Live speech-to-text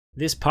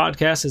This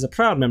podcast is a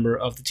proud member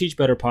of the Teach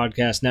Better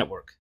Podcast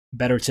Network.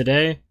 Better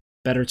today,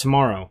 better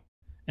tomorrow,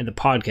 and the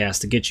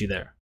podcast to get you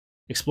there.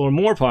 Explore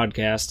more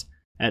podcasts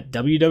at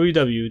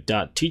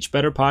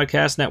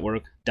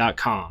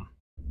www.teachbetterpodcastnetwork.com.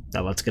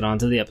 Now let's get on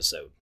to the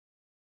episode.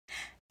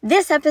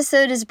 This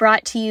episode is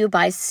brought to you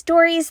by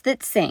Stories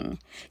That Sing.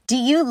 Do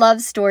you love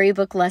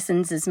storybook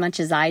lessons as much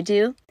as I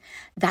do?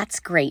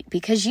 That's great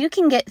because you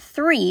can get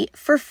 3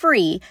 for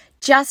free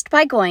just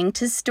by going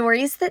to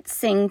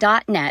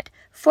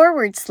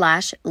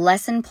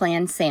storiesthatsing.net/lesson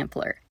plan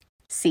sampler.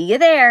 See you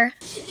there.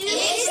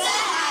 It's the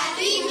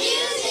Happy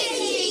Music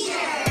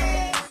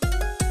Teacher.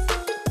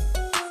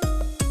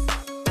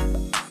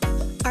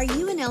 Are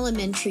you an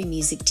elementary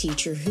music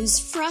teacher who's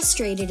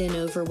frustrated and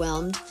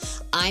overwhelmed?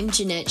 I'm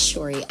Jeanette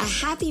Shorey, a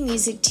happy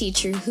music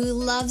teacher who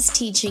loves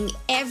teaching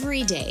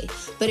every day,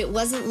 but it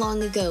wasn't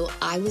long ago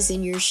I was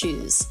in your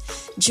shoes.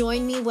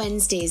 Join me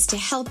Wednesdays to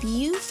help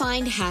you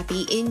find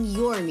happy in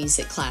your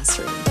music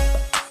classroom.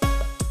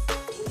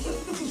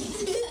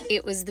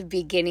 It was the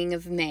beginning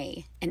of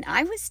May, and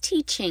I was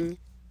teaching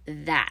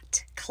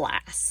that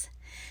class.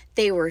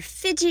 They were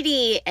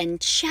fidgety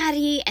and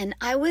chatty, and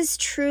I was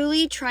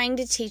truly trying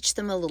to teach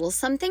them a little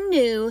something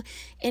new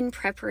in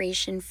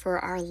preparation for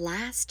our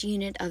last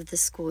unit of the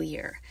school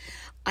year.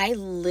 I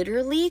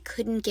literally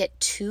couldn't get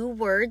 2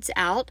 words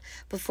out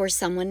before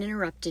someone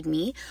interrupted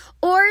me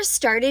or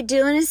started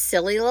doing a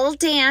silly little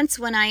dance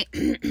when I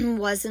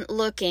wasn't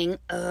looking.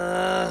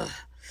 I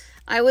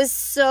was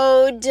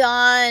so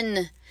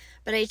done.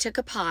 But I took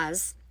a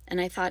pause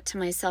and I thought to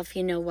myself,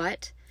 you know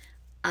what?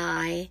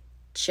 I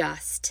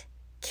just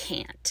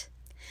can't.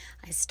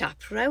 I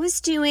stopped what I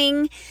was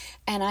doing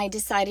and I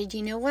decided,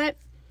 you know what?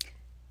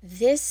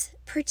 This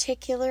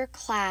particular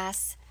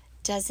class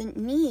doesn't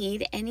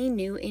need any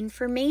new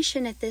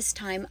information at this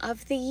time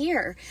of the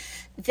year.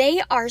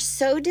 They are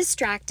so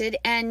distracted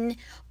and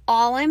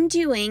all I'm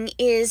doing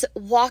is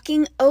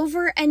walking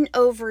over and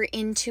over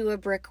into a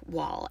brick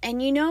wall.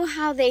 And you know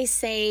how they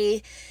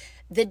say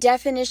the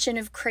definition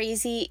of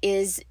crazy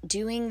is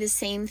doing the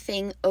same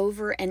thing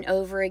over and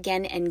over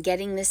again and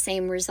getting the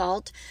same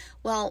result?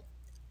 Well,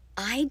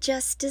 I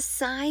just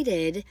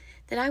decided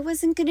that I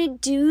wasn't going to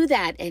do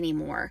that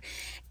anymore.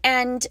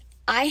 And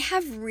I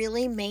have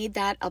really made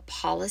that a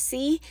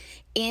policy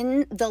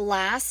in the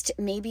last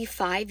maybe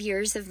 5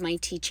 years of my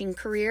teaching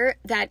career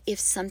that if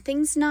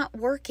something's not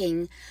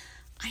working,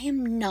 I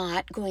am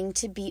not going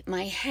to beat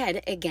my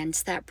head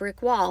against that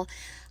brick wall.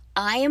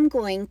 I am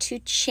going to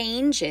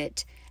change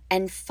it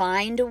and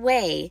find a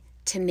way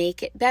to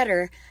make it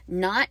better,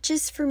 not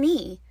just for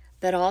me,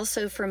 but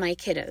also for my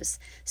kiddos.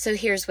 So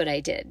here's what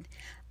I did.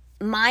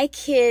 My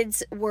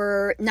kids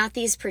were not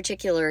these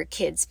particular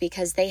kids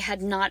because they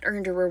had not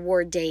earned a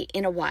reward day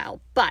in a while.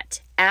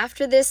 But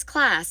after this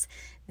class,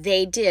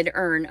 they did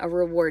earn a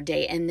reward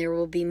day, and there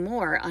will be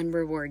more on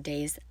reward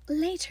days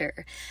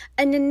later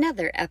in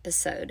another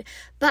episode.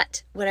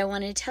 But what I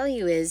want to tell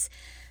you is,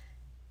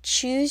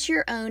 Choose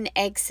Your Own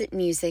Exit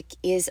Music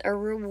is a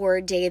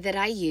reward day that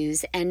I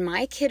use, and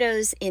my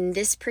kiddos in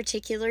this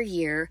particular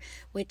year,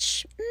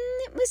 which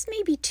it was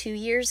maybe 2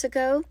 years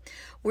ago,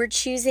 were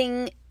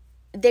choosing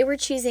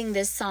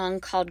this song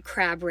called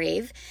Crab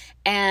Rave,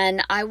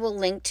 and I will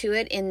link to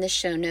it in the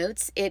show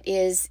notes. It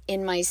is,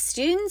 in my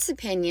students'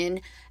 opinion,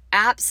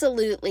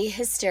 absolutely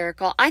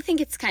hysterical. I think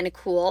it's kind of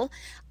cool.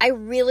 I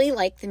really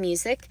like the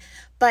music,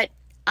 but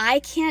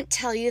I can't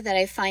tell you that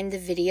I find the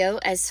video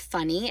as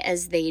funny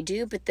as they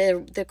do, but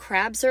the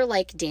crabs are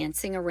like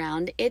dancing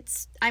around. I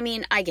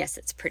guess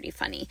it's pretty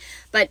funny,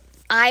 but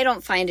I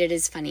don't find it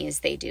as funny as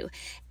they do.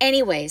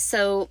 Anyway,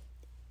 so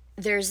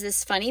there's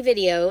this funny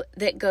video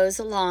that goes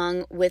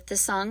along with the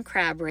song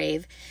Crab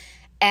Rave.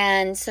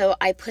 And so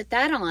I put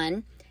that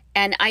on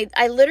and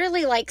I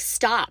literally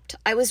stopped.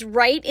 I was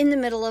right in the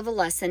middle of a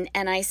lesson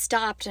and I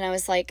stopped and I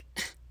was like,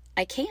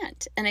 I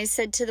can't. And I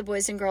said to the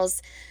boys and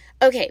girls,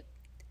 okay,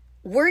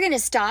 we're going to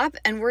stop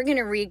and we're going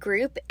to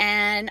regroup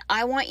and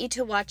I want you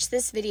to watch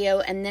this video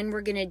and then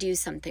we're going to do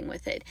something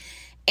with it.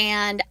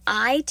 And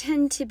I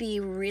tend to be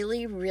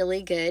really,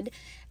 really good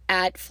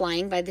at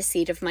flying by the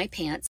seat of my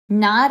pants.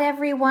 Not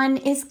everyone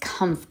is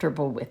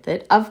comfortable with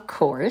it, of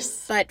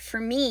course. But for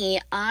me,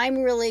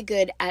 I'm really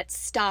good at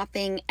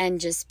stopping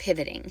and just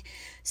pivoting.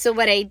 So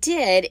what I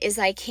did is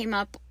I came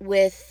up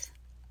with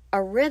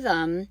a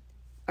rhythm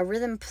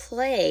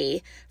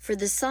play for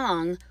the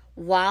song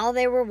while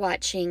they were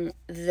watching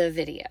the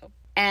video.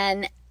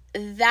 And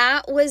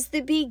that was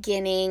the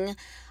beginning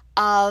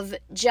of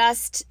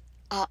just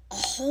a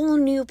whole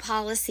new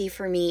policy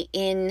for me,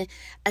 in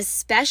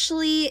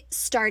especially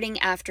starting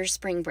after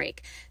spring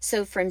break.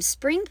 So from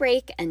spring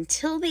break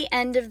until the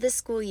end of the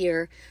school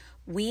year,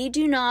 we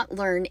do not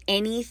learn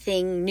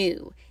anything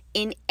new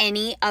in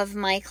any of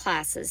my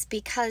classes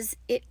because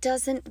it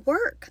doesn't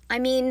work. I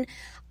mean,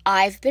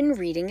 I've been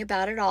reading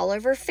about it all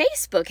over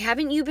Facebook.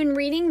 Haven't you been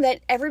reading that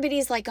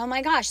everybody's like, oh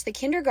my gosh, the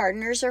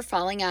kindergartners are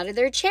falling out of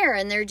their chair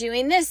and they're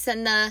doing this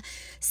and the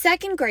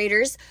second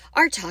graders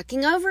are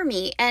talking over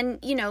me. And,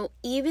 you know,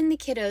 even the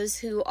kiddos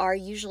who are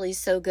usually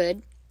so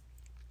good,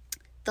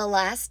 The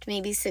last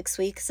maybe 6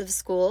 weeks of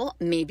school,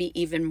 maybe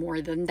even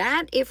more than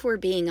that, if we're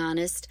being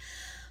honest,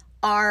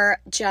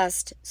 are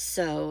just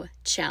so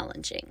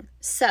challenging.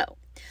 So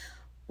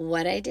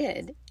what I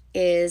did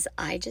is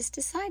I just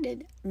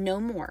decided no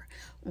more.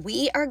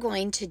 We are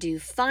going to do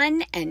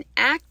fun and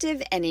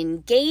active and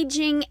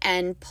engaging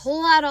and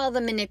pull out all the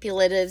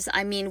manipulatives.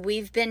 I mean,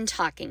 we've been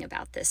talking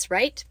about this,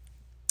 right?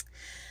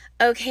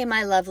 Okay,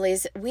 my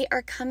lovelies, we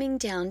are coming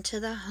down to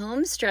the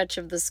home stretch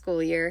of the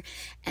school year,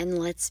 and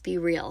let's be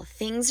real.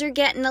 Things are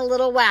getting a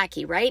little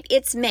wacky, right?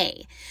 It's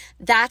May.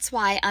 That's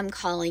why I'm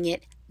calling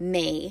it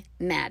May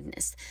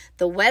Madness.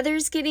 The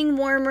weather's getting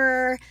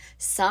warmer,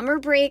 summer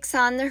breaks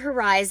on the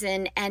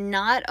horizon, and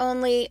not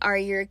only are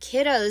your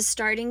kiddos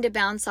starting to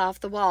bounce off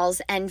the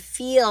walls and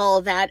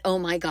feel that, oh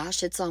my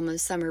gosh, it's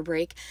almost summer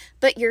break,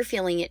 but you're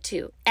feeling it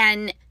too.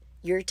 And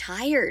you're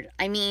tired.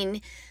 I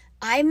mean,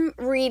 I'm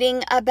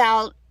reading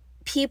about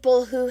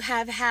people who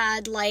have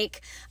had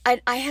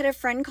I had a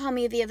friend call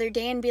me the other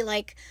day and be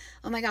like,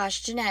 oh my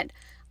gosh, Jeanette,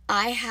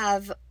 I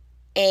have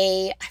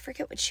I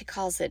forget what she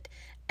calls it,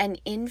 an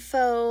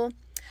info,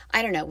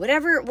 I don't know,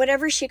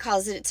 whatever she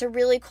calls it. It's a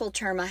really cool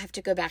term. I have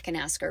to go back and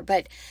ask her.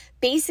 But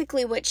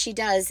basically what she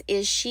does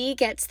is she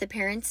gets the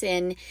parents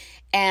in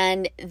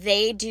and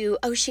they do,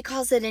 she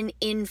calls it an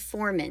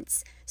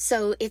informance.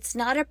 So it's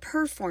not a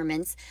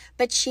performance,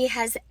 but she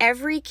has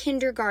every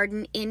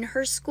kindergarten in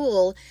her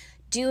school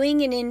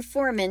doing an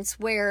informance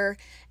where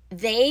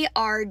they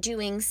are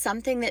doing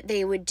something that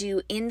they would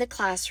do in the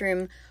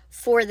classroom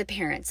for the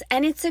parents.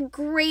 And it's a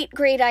great,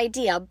 great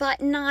idea.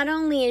 But not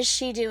only is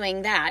she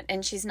doing that,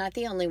 and she's not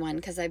the only one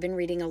because I've been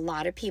reading a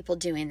lot of people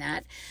doing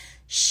that,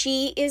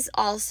 she is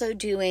also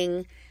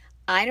doing,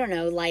 I don't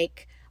know,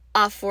 like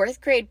a 4th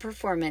grade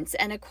performance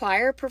and a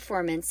choir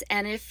performance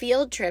and a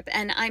field trip.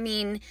 And I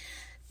mean,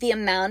 the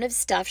amount of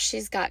stuff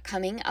she's got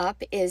coming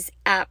up is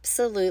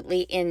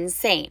absolutely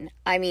insane.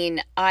 I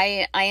mean,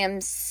 I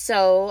am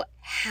so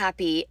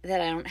happy that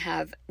I don't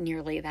have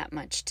nearly that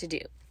much to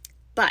do.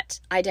 But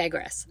I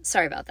digress.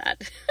 Sorry about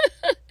that.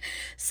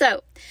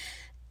 So,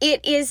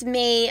 it is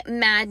May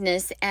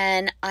Madness,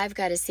 and I've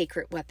got a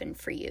secret weapon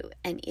for you,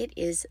 and it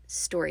is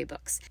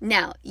storybooks.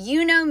 Now,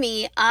 you know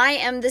me. I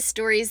am the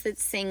Stories That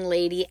Sing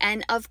lady,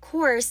 and of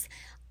course,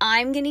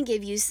 I'm going to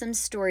give you some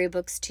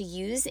storybooks to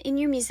use in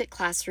your music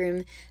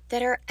classroom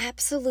that are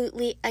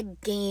absolutely a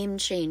game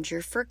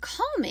changer for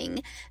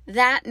calming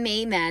that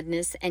May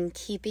Madness and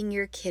keeping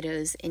your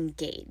kiddos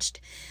engaged.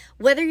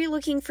 Whether you're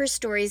looking for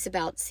stories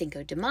about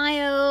Cinco de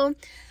Mayo,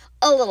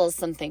 a little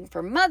something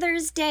for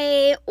Mother's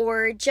Day,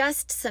 or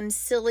just some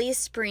silly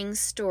spring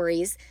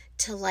stories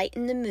to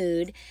lighten the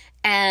mood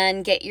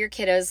and get your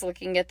kiddos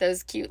looking at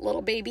those cute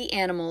little baby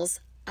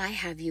animals, I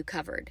have you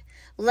covered.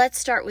 Let's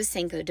start with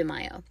Cinco de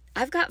Mayo.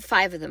 I've got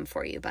 5 of them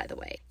for you, by the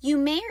way. You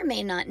may or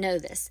may not know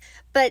this,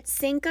 but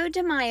Cinco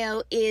de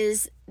Mayo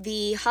is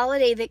the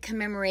holiday that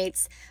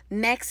commemorates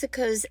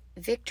Mexico's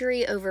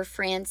victory over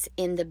France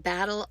in the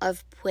Battle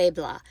of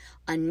Puebla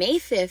on May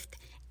 5th,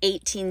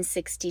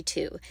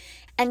 1862.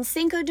 And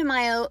Cinco de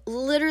Mayo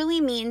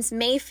literally means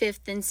May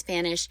 5th in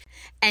Spanish,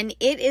 and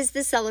it is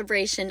the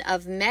celebration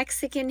of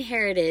Mexican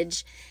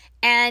heritage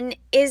and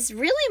is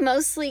really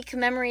mostly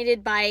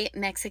commemorated by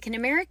Mexican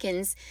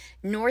Americans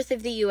north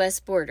of the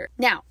U.S. border.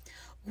 Now,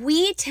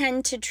 we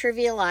tend to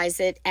trivialize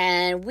it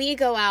and we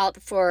go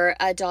out for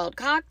adult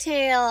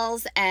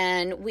cocktails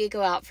and we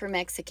go out for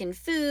Mexican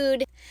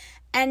food,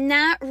 and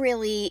that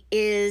really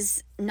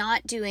is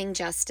not doing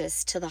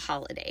justice to the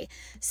holiday.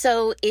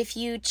 So if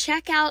you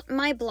check out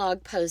my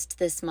blog post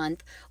this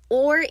month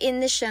or in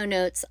the show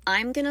notes,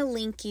 I'm going to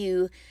link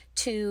you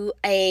to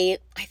I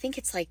think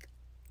it's like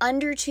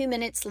under 2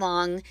 minutes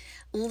long,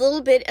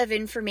 little bit of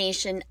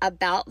information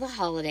about the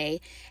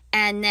holiday.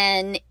 And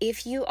then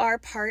if you are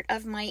part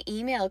of my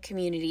email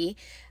community,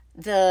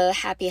 the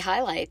Happy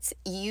Highlights,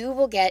 you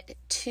will get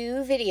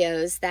 2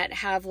 videos that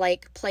have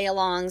like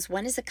play-alongs.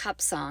 One is a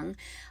cup song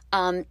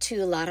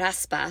to La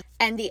Raspa,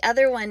 and the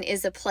other one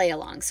is a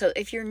play-along. So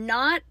if you're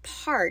not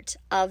part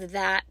of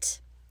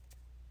that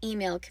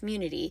email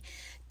community,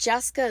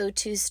 just go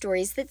to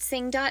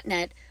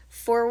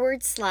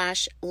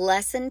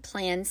storiesthatsing.net/lesson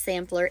plan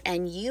sampler,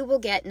 and you will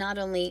get not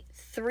only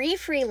 3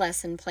 free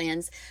lesson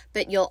plans,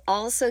 but you'll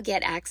also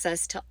get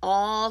access to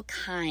all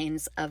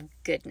kinds of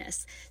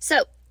goodness.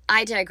 So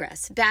I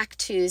digress. Back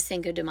to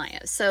Cinco de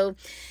Mayo. So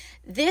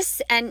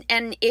this, and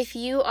if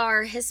you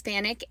are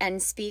Hispanic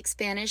and speak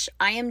Spanish,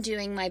 I am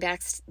doing my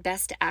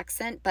best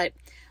accent, but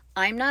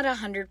I'm not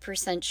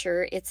 100%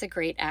 sure it's a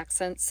great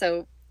accent.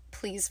 So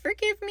please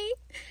forgive me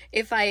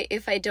if I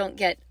don't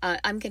get.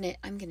 I'm gonna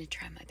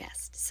try my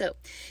best. So,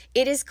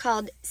 it is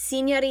called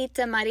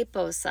Señorita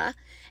Mariposa,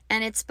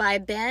 and it's by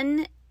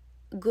Ben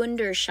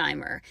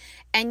Gundersheimer.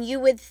 And you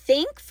would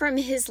think from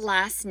his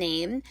last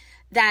name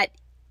that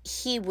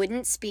he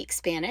wouldn't speak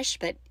Spanish,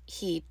 but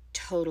he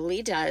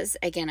totally does.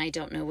 Again, I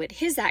don't know what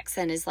his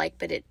accent is like,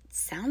 but it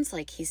sounds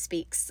like he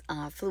speaks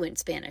fluent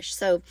Spanish.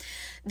 So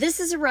this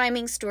is a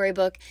rhyming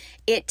storybook.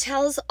 It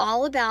tells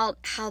all about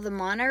how the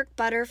monarch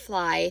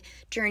butterfly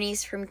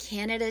journeys from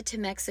Canada to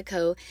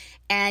Mexico,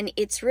 and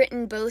it's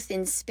written both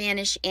in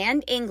Spanish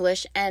and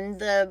English, and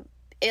the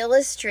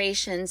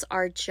illustrations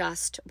are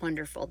just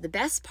wonderful. The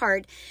best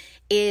part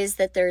is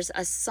that there's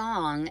a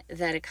song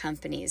that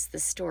accompanies the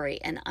story,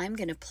 and I'm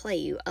going to play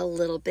you a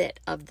little bit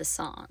of the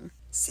song.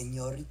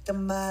 Señorita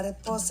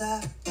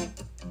mariposa,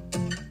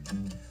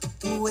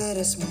 tú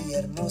eres muy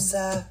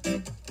hermosa.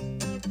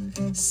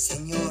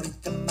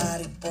 Señorita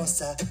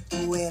mariposa,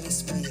 tú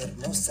eres muy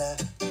hermosa.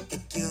 Te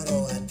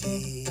quiero a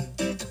ti.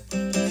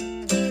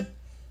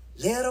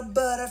 Little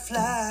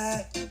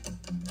butterfly,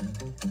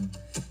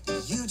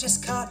 you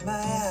just caught my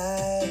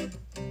eye.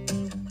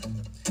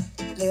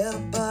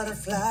 Little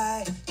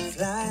butterfly,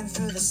 flying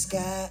through the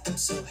sky. I'm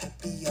so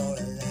happy you're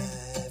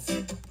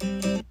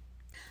alive.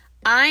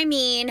 I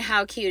mean,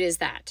 how cute is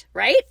that,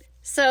 right?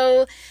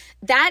 So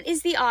that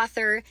is the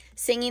author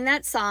singing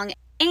that song.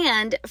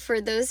 And for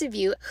those of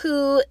you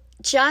who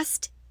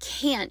just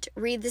can't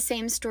read the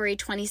same story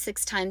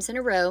 26 times in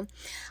a row,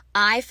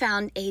 I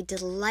found a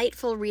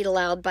delightful read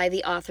aloud by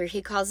the author.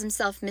 He calls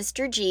himself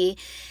Mr. G.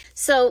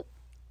 So,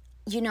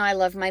 you know I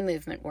love my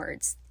movement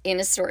words in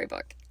a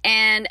storybook.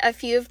 And a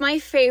few of my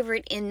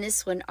favorite in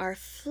this one are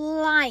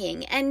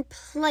flying and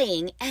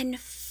playing and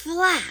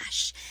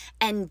flash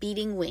and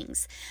beating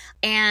wings.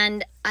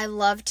 And I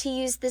love to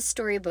use this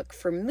storybook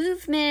for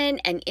movement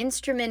and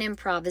instrument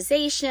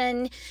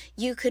improvisation.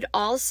 You could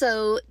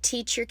also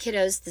teach your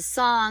kiddos the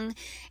song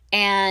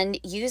and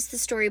use the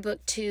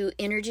storybook to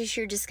introduce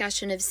your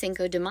discussion of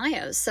Cinco de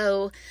Mayo.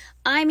 So,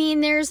 I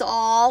mean, there's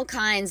all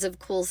kinds of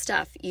cool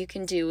stuff you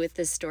can do with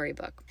this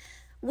storybook.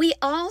 We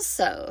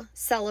also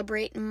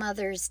celebrate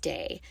Mother's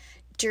Day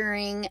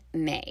during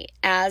May,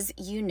 as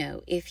you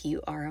know if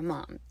you are a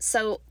mom.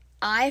 So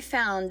I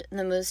found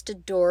the most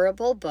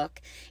adorable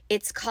book.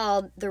 It's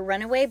called The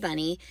Runaway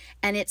Bunny,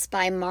 and it's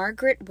by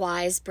Margaret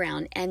Wise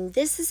Brown. And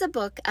this is a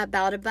book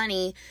about a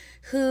bunny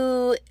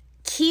who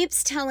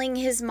keeps telling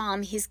his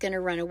mom he's going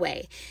to run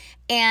away.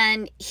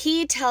 And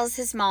he tells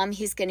his mom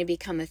he's going to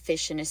become a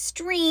fish in a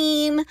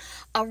stream,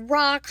 a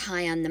rock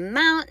high on the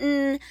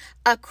mountain,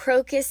 a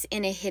crocus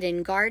in a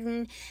hidden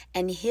garden.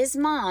 And his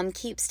mom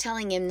keeps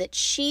telling him that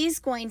she's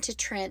going to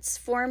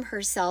transform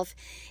herself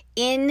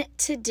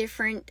into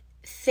different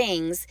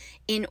things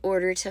in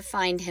order to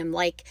find him.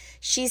 Like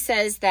she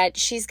says that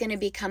she's going to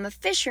become a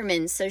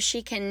fisherman so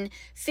she can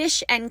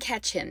fish and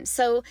catch him.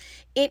 So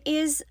it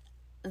is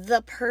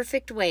the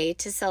perfect way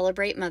to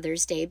celebrate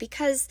Mother's Day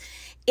because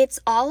it's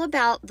all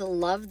about the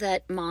love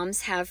that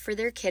moms have for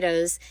their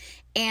kiddos,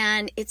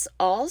 and it's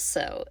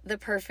also the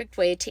perfect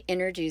way to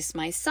introduce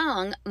my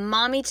song,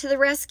 Mommy to the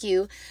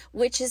Rescue,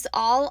 which is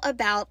all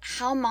about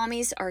how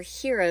mommies are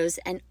heroes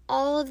and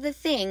all of the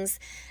things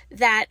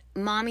that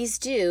mommies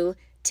do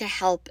to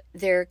help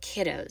their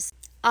kiddos.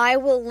 I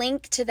will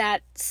link to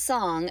that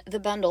song, the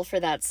bundle for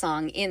that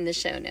song, in the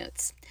show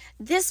notes.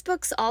 This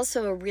book's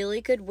also a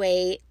really good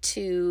way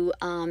to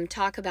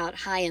talk about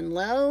high and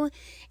low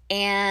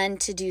and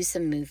to do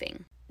some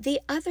moving.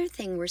 The other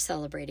thing we're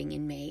celebrating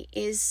in May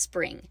is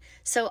spring.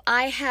 So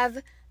I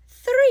have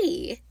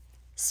 3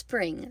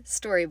 spring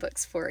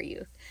storybooks for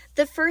you.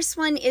 The first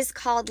one is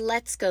called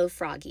Let's Go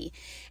Froggy.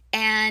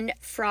 And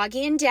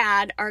Froggy and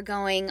Dad are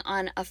going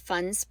on a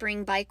fun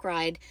spring bike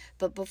ride,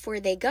 but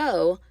before they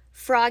go,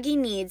 Froggy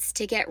needs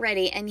to get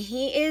ready, and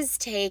he is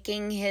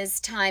taking his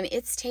time.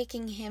 It's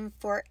taking him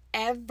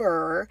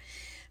forever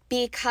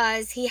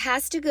because he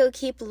has to go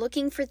keep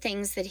looking for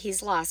things that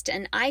he's lost.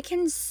 And I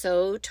can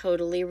so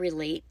totally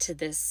relate to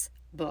this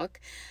book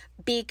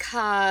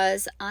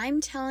because I'm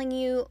telling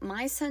you,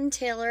 my son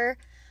Taylor,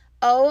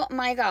 oh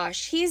my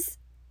gosh, he's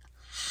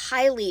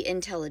highly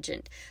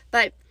intelligent,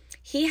 but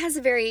he has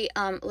a very,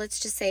 let's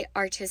just say,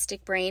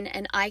 artistic brain,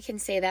 and I can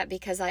say that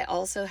because I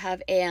also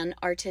have an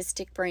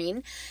artistic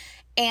brain.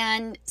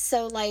 And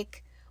so,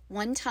 like,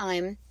 one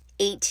time,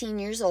 18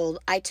 years old,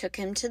 I took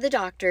him to the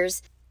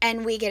doctor's,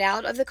 and we get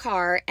out of the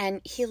car, and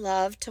he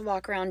loved to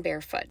walk around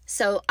barefoot.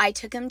 So I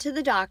took him to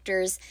the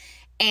doctor's,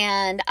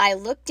 and I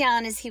looked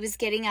down as he was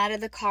getting out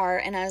of the car,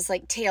 and I was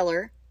like,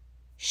 Taylor,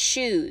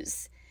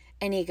 shoes.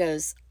 And he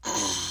goes,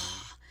 oh.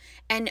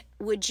 And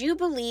would you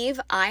believe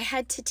I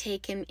had to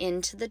take him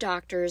into the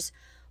doctor's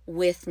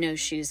with no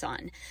shoes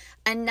on?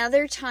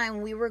 Another time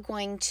we were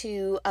going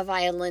to a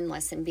violin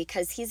lesson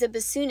because he's a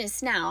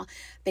bassoonist now,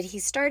 but he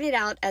started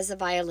out as a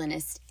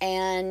violinist,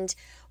 and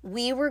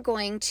we were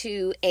going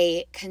to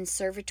a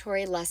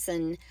conservatory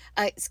lesson,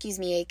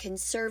 a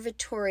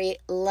conservatory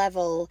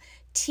level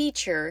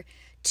teacher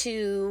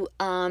to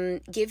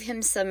give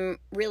him some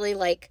really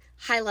like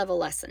high level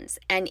lessons.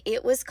 And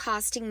it was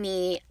costing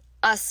me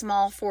a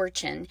small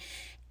fortune.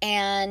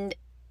 And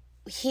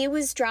he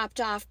was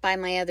dropped off by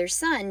my other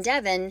son,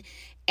 Devin.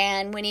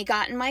 And when he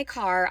got in my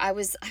car, I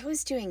was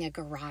doing a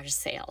garage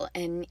sale,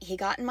 and he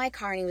got in my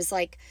car and he was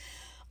like,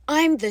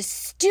 I'm the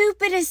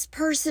stupidest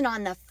person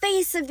on the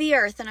face of the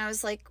earth. And I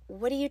was like,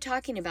 what are you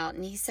talking about?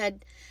 And he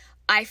said,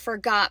 I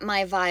forgot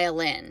my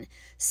violin.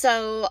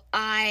 So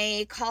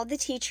I called the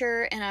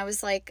teacher and I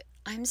was like,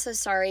 I'm so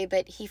sorry,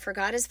 but he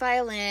forgot his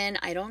violin.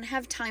 I don't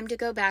have time to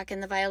go back.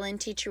 And the violin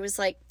teacher was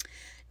like,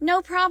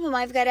 no problem.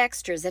 I've got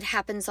extras. It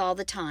happens all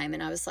the time.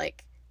 And I was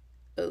like,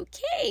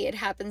 okay, it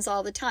happens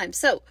all the time.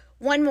 So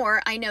one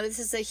more, I know this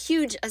is a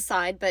huge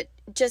aside, but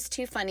just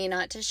too funny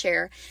not to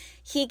share.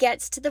 He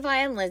gets to the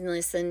violin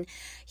lesson.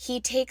 He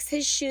takes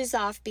his shoes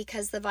off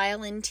because the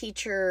violin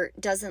teacher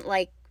doesn't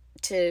like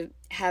to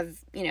have,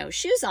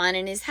 shoes on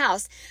in his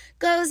house.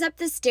 Goes up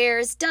the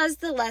stairs, does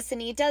the lesson.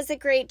 He does a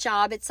great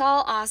job. It's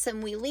all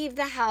awesome. We leave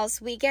the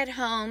house. We get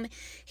home.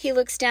 He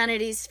looks down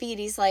at his feet.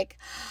 He's like,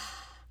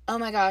 oh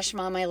my gosh,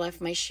 Mom, I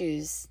left my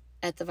shoes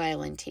at the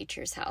violin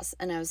teacher's house.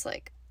 And I was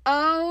like,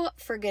 oh,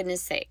 for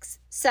goodness sakes.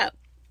 So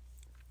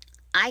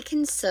I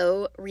can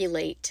so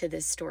relate to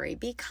this story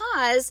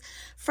because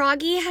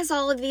Froggy has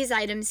all of these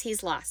items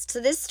he's lost.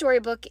 So this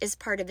storybook is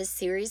part of a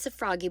series of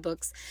Froggy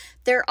books.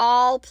 They're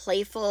all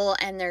playful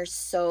and they're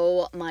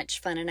so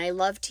much fun. And I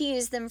love to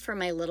use them for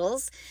my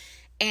littles.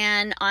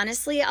 And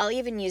honestly, I'll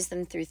even use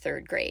them through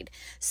 3rd grade.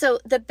 So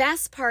the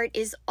best part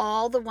is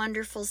all the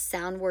wonderful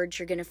sound words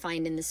you're going to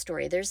find in the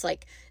story. There's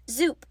like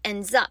zoop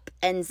and zup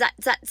and zut,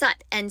 zut,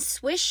 zut and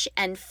swish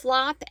and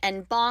flop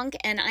and bonk.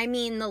 And I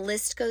mean, the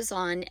list goes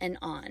on and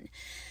on.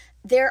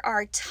 There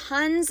are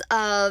tons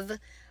of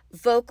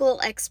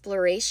vocal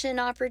exploration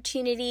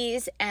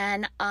opportunities,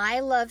 and I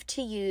love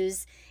to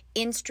use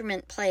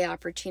instrument play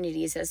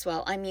opportunities as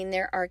well. I mean,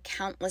 there are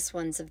countless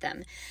ones of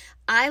them.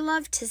 I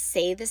love to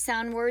say the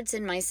sound words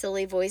in my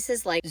silly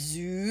voices like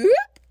zoop,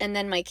 and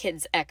then my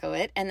kids echo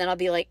it, and then I'll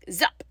be like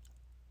zup,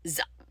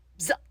 zup,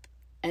 zup,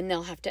 and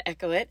they'll have to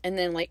echo it, and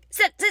then like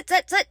zut, zut,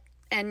 zut, zut,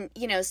 and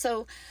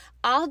so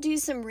I'll do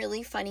some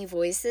really funny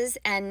voices,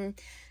 and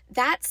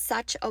that's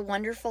such a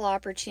wonderful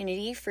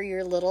opportunity for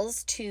your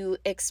littles to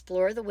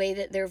explore the way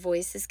that their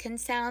voices can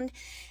sound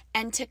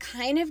and to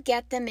kind of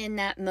get them in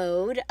that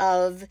mode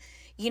of,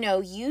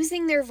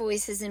 using their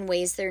voices in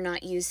ways they're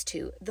not used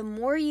to. The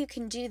more you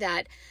can do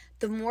that,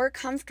 the more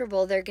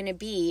comfortable they're going to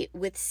be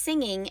with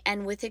singing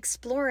and with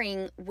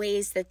exploring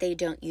ways that they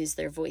don't use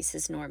their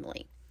voices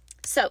normally.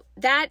 So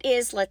that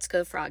is Let's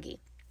Go Froggy.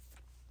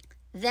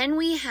 Then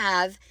we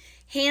have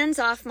Hands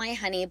Off My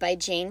Honey by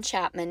Jane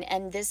Chapman,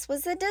 and this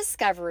was a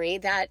discovery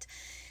that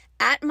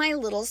at my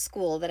little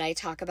school that I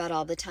talk about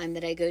all the time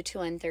that I go to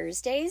on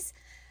Thursdays,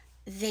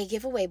 they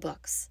give away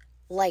books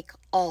like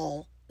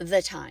all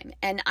the time.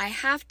 And I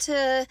have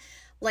to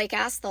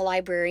ask the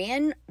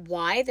librarian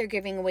why they're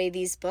giving away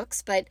these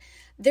books, but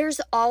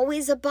there's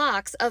always a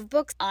box of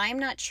books. I'm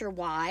not sure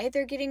why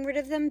they're getting rid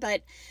of them,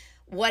 but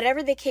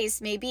whatever the case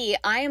may be,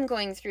 I am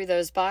going through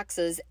those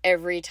boxes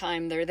every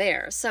time they're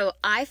there. So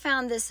I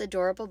found this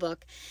adorable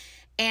book,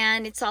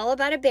 and it's all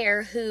about a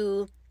bear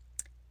who,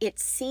 it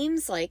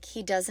seems like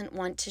he doesn't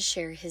want to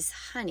share his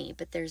honey,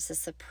 but there's a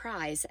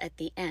surprise at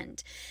the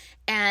end.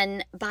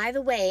 And by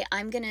the way,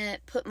 I'm going to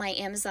put my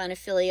Amazon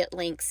affiliate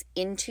links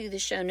into the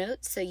show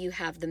notes so you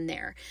have them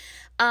there.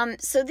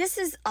 So this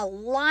is a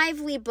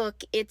lively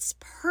book. It's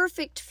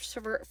perfect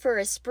for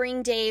a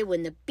spring day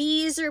when the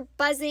bees are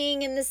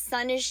buzzing and the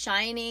sun is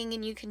shining,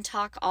 and you can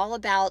talk all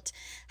about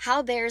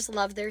how bears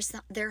love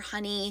their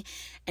honey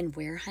and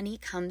where honey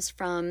comes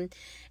from.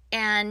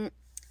 And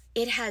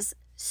it has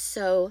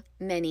so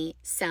many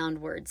sound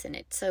words in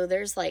it. So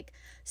there's like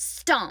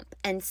stomp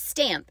and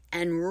stamp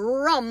and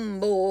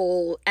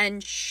rumble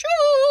and shook,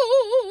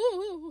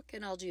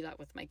 and I'll do that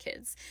with my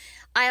kids.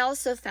 I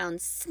also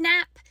found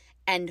snap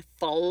and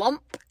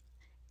flump,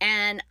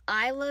 and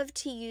I love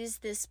to use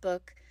this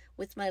book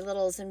with my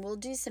littles, and we'll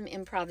do some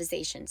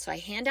improvisation. So I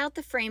hand out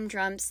the frame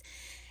drums,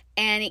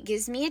 and it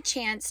gives me a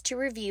chance to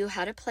review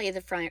how to play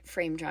the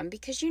frame drum,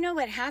 because you know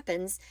what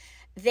happens.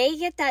 They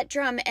get that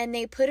drum and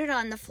they put it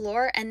on the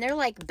floor and they're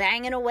like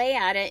banging away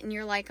at it, and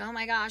you're like, oh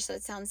my gosh,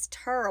 that sounds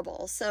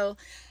terrible. So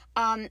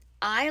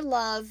I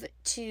love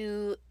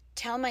to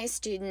tell my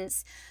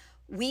students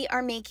we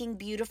are making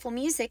beautiful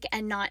music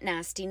and not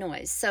nasty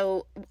noise.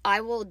 So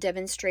I will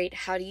demonstrate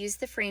how to use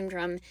the frame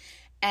drum,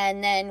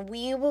 and then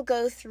we will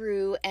go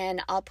through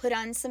and I'll put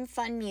on some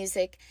fun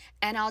music,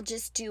 and I'll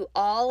just do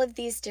all of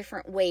these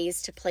different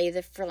ways to play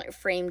the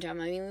frame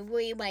drum. I mean,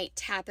 we might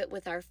tap it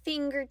with our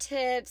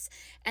fingertips,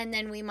 and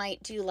then we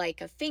might do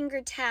like a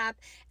finger tap,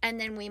 and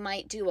then we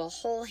might do a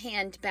whole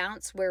hand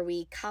bounce where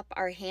we cup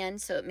our hand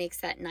so it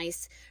makes that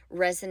nice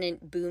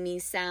resonant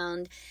boomy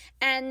sound,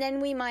 and then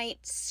we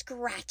might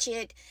scratch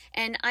it.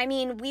 And I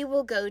mean, we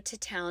will go to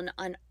town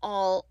on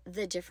all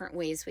the different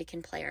ways we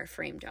can play our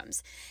frame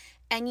drums.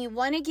 And you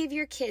want to give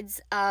your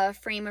kids a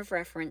frame of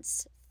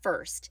reference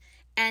first.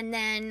 And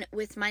then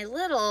with my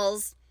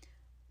littles,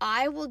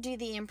 I will do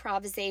the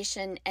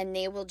improvisation and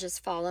they will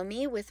just follow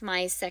me. With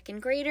my 2nd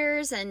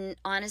graders and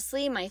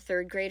honestly, my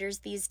 3rd graders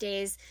these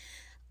days,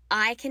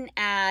 I can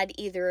add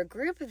either a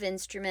group of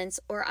instruments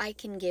or I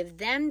can give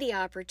them the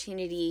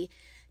opportunity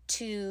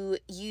to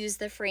use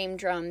the frame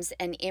drums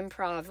and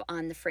improv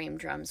on the frame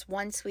drums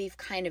once we've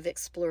kind of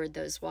explored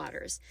those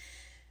waters.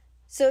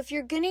 So if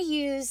you're going to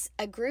use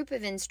a group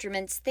of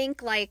instruments,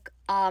 think like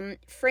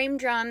frame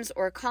drums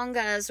or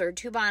congas or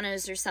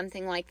tubanos or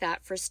something like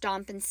that for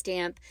stomp and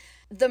stamp.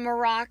 The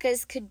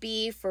maracas could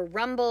be for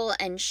rumble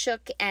and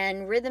shook,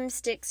 and rhythm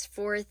sticks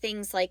for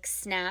things like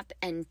snap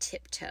and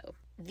tiptoe.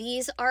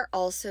 These are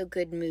also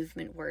good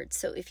movement words.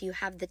 So if you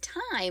have the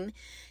time,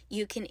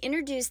 you can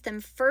introduce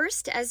them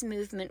first as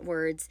movement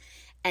words,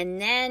 and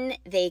then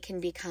they can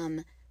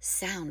become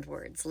sound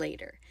words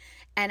later.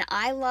 And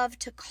I love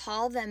to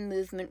call them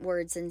movement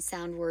words and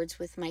sound words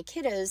with my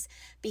kiddos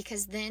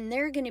because then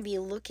they're going to be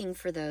looking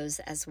for those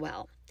as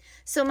well.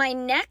 So my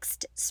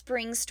next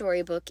spring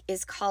storybook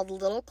is called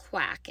Little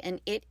Quack,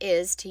 and it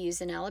is, to use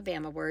an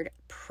Alabama word,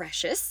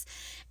 precious.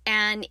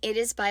 And it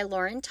is by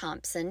Lauren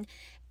Thompson.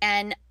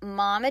 And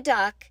Mama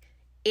Duck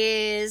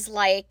is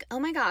like, oh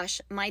my gosh,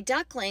 my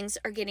ducklings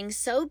are getting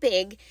so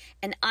big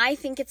and I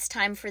think it's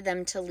time for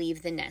them to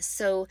leave the nest.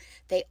 So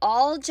they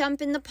all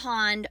jump in the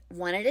pond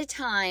one at a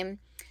time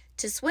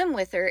to swim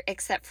with her,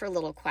 except for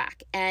Little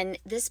Quack. And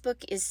this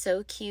book is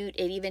so cute.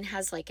 It even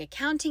has like a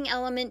counting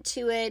element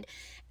to it,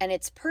 and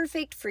it's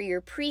perfect for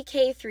your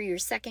pre-K through your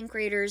second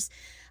graders.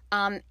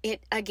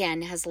 It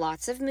again has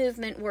lots of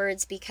movement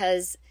words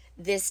because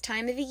this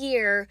time of the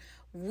year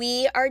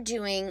we are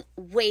doing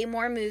way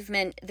more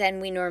movement than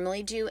we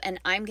normally do. And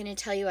I'm going to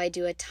tell you, I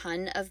do a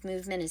ton of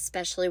movement,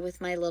 especially with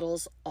my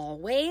littles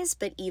always,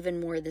 but even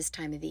more this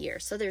time of the year.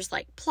 So there's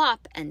like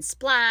plop and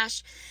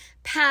splash,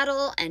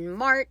 paddle and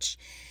march.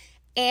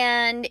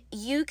 And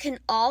you can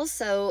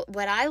also,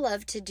 what I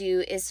love to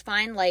do is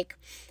find like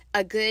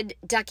a good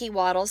Ducky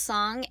Waddle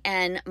song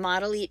and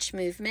model each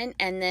movement.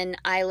 And then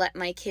I let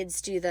my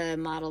kids do the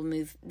model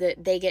move,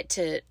 they get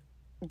to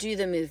do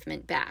the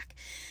movement back.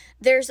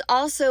 There's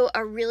also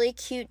a really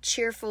cute,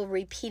 cheerful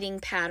repeating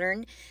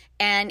pattern,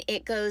 and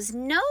it goes,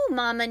 no,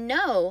 Mama,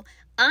 no,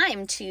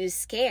 I'm too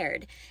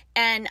scared.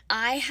 And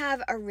I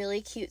have a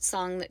really cute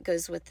song that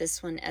goes with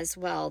this one as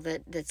well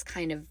that's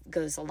kind of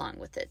goes along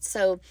with it.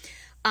 So,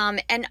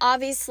 and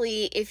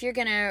obviously, if you're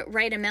going to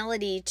write a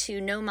melody to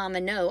No,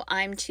 Mama, no,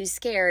 I'm too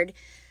scared,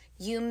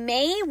 you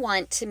may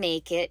want to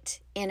make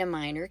it in a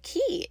minor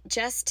key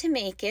just to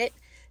make it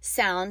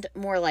sound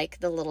more like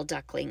the little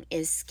duckling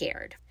is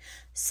scared.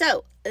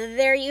 So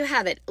there you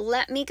have it.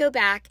 Let me go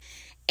back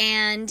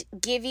and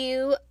give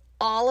you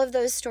all of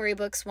those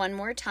storybooks one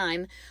more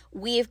time.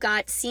 We've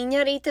got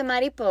Señorita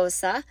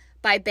Mariposa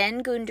by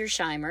Ben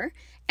Gundersheimer.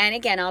 And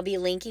again, I'll be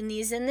linking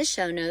these in the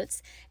show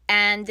notes.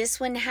 And this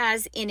one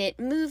has in it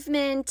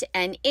movement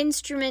and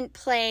instrument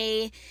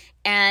play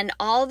and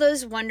all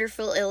those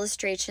wonderful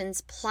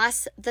illustrations,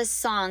 plus the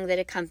song that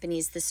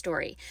accompanies the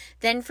story.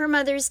 Then for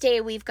Mother's Day,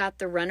 we've got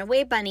The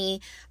Runaway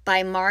Bunny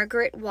by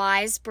Margaret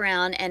Wise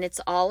Brown, and it's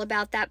all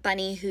about that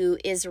bunny who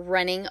is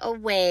running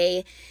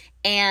away.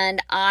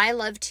 And I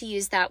love to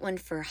use that one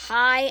for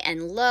high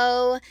and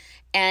low.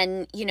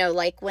 And, you know,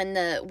 like when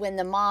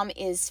the mom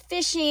is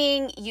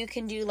fishing, you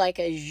can do like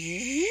a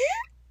zzz,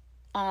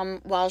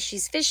 while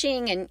she's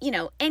fishing and, you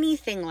know,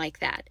 anything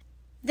like that.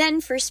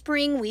 Then for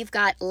spring, we've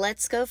got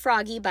Let's Go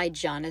Froggy by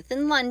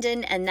Jonathan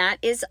London, and that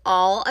is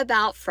all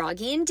about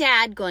Froggy and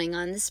Dad going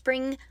on the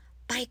spring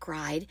bike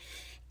ride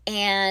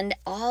and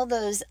all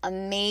those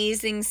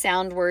amazing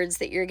sound words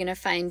that you're going to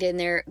find in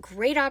there.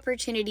 Great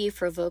opportunity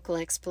for vocal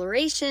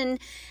exploration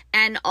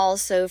and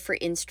also for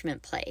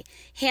instrument play.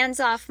 Hands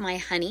Off My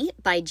Honey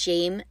by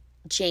Jane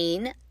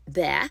Chapman,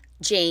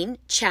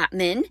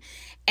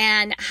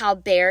 and how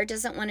Bear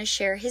doesn't want to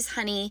share his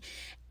honey,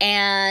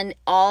 and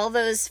all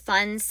those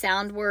fun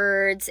sound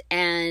words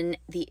and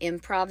the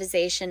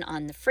improvisation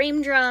on the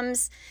frame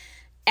drums.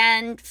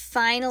 And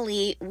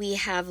finally, we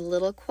have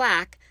Little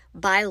Quack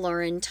by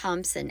Lauren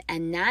Thompson,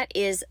 and that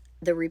is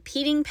the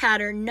repeating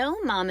pattern, no,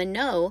 Mama,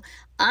 no,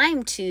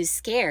 I'm too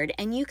scared.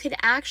 And you could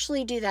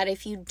actually do that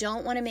if you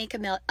don't want to make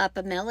up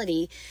a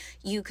melody.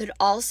 You could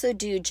also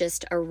do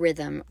just a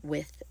rhythm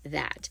with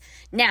that.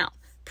 Now,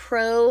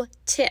 pro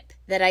tip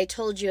that I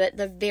told you at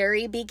the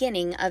very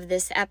beginning of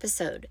this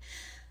episode.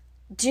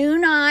 Do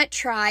not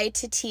try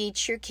to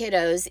teach your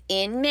kiddos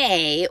in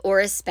May,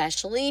 or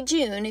especially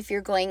June, if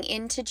you're going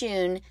into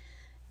June,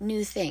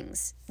 new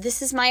things.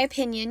 This is my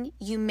opinion.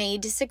 You may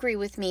disagree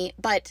with me,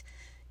 but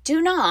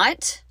do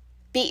not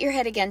beat your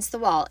head against the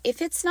wall.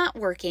 If it's not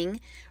working,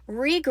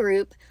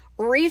 regroup,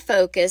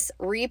 refocus,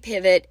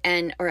 repivot,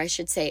 or I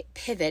should say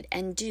pivot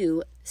and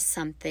do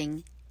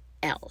something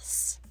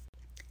else.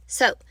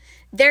 So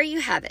there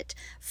you have it.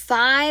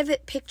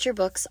 5 picture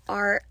books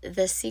are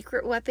the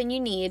secret weapon you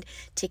need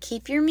to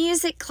keep your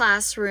music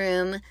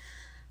classroom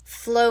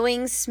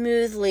flowing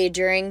smoothly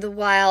during the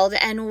wild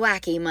and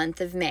wacky month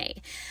of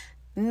May.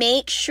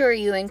 Make sure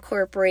you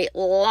incorporate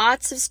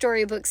lots of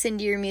storybooks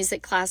into your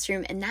music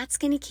classroom, and that's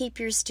going to keep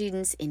your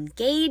students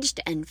engaged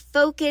and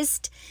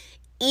focused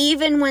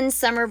even when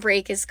summer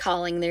break is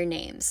calling their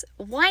names.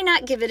 Why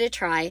not give it a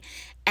try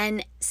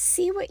and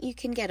see what you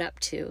can get up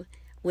to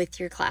with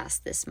your class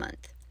this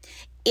month?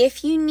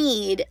 If you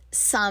need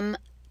some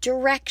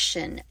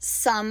direction,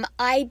 some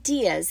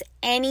ideas,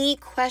 any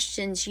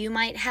questions you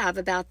might have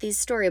about these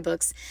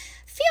storybooks,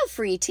 feel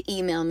free to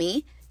email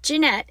me,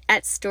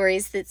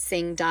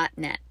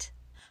 Jeanette@storiesthatsing.net.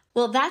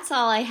 Well, that's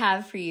all I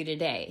have for you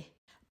today.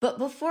 But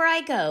before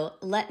I go,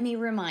 let me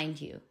remind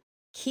you,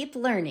 keep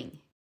learning,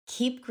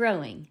 keep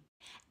growing,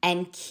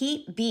 and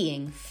keep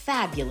being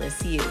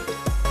fabulous you.